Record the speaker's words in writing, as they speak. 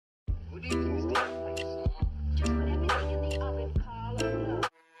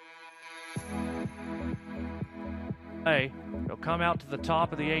He'll come out to the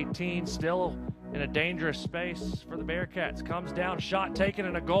top of the 18, still in a dangerous space for the Bearcats. Comes down, shot taken,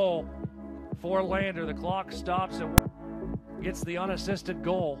 and a goal for Lander. The clock stops and gets the unassisted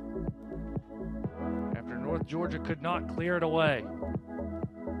goal after North Georgia could not clear it away.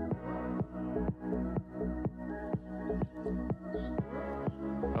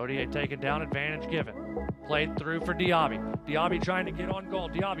 Odier taken down, advantage given. Played through for Diaby. Diaby trying to get on goal.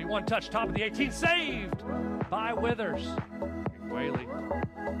 Diaby, one touch, top of the 18, saved by Withers. Whaley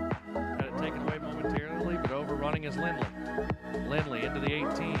had it taken away momentarily, but overrunning is Lindley. Lindley into the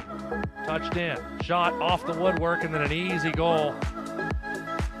 18, touched in, shot off the woodwork, and then an easy goal.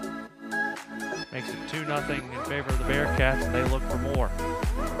 Makes it 2-0 in favor of the Bearcats, and they look for more.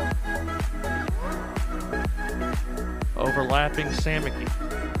 Overlapping Samicki.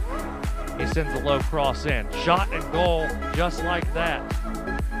 He sends a low cross in. Shot and goal just like that.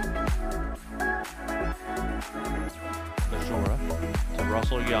 Bashora to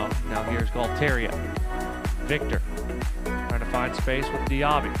Russell Young. Now here's Galteria. Victor trying to find space with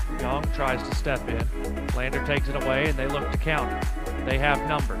Diaby. Young tries to step in. Lander takes it away and they look to counter. They have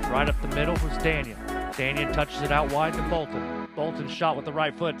numbers. Right up the middle was Daniel. Daniel touches it out wide to Bolton. Bolton's shot with the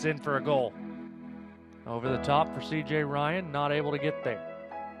right foot's in for a goal. Over the top for C.J. Ryan, not able to get there.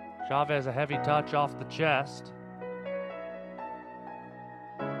 Chavez a heavy touch off the chest.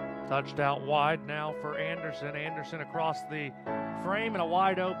 Touched out wide now for Anderson. Anderson across the frame and a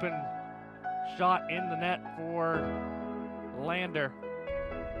wide open shot in the net for Lander.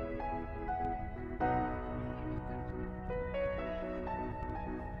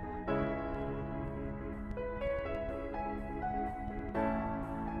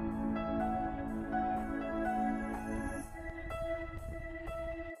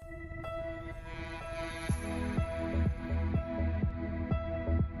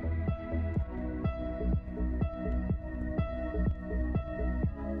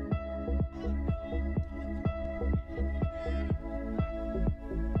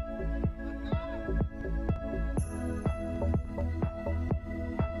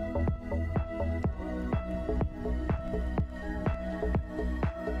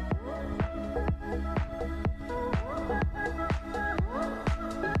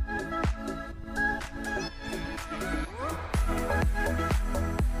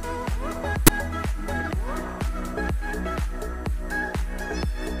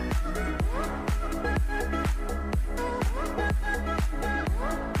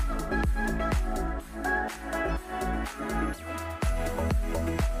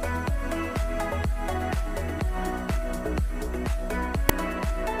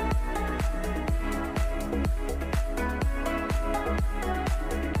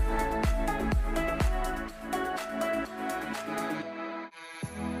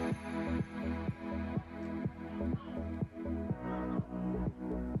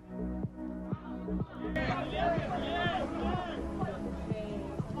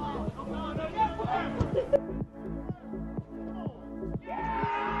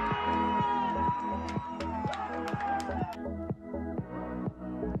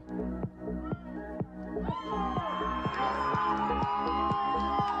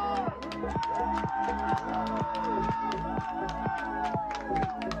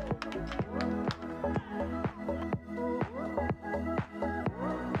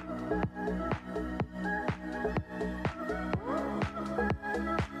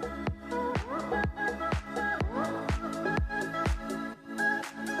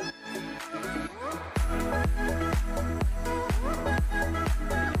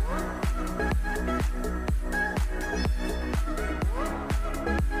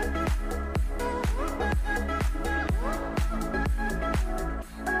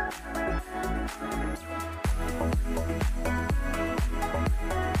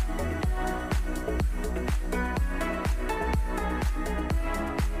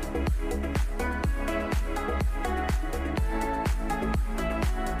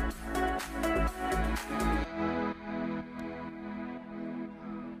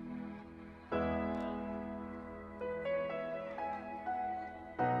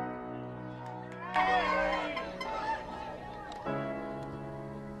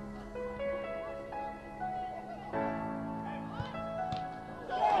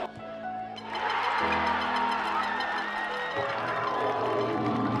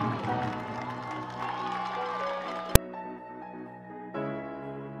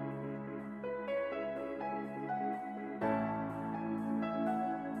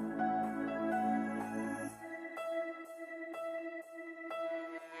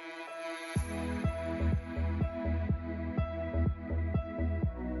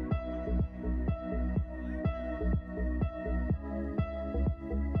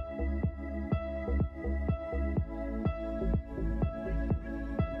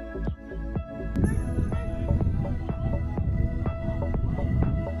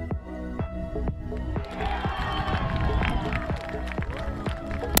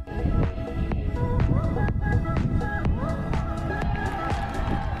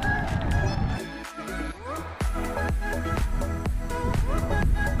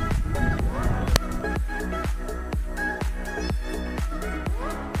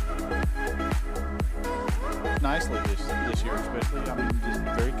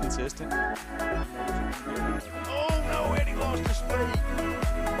 consistent. Oh no, Eddie lost his speed.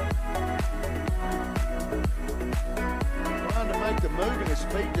 Trying to make the move and his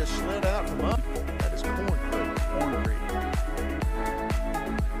speed just slid out from up. That is Corn Creek. Corn Creek.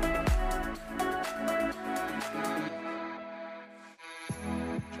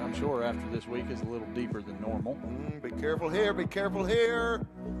 Which I'm sure after this week is a little deeper than normal. Be careful here, be careful here.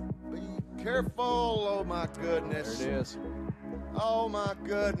 Be careful, oh my goodness. There it is. Oh my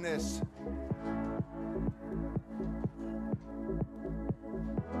goodness.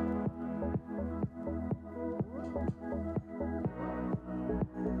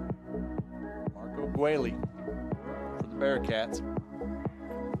 Marco Gueli for the Bearcats.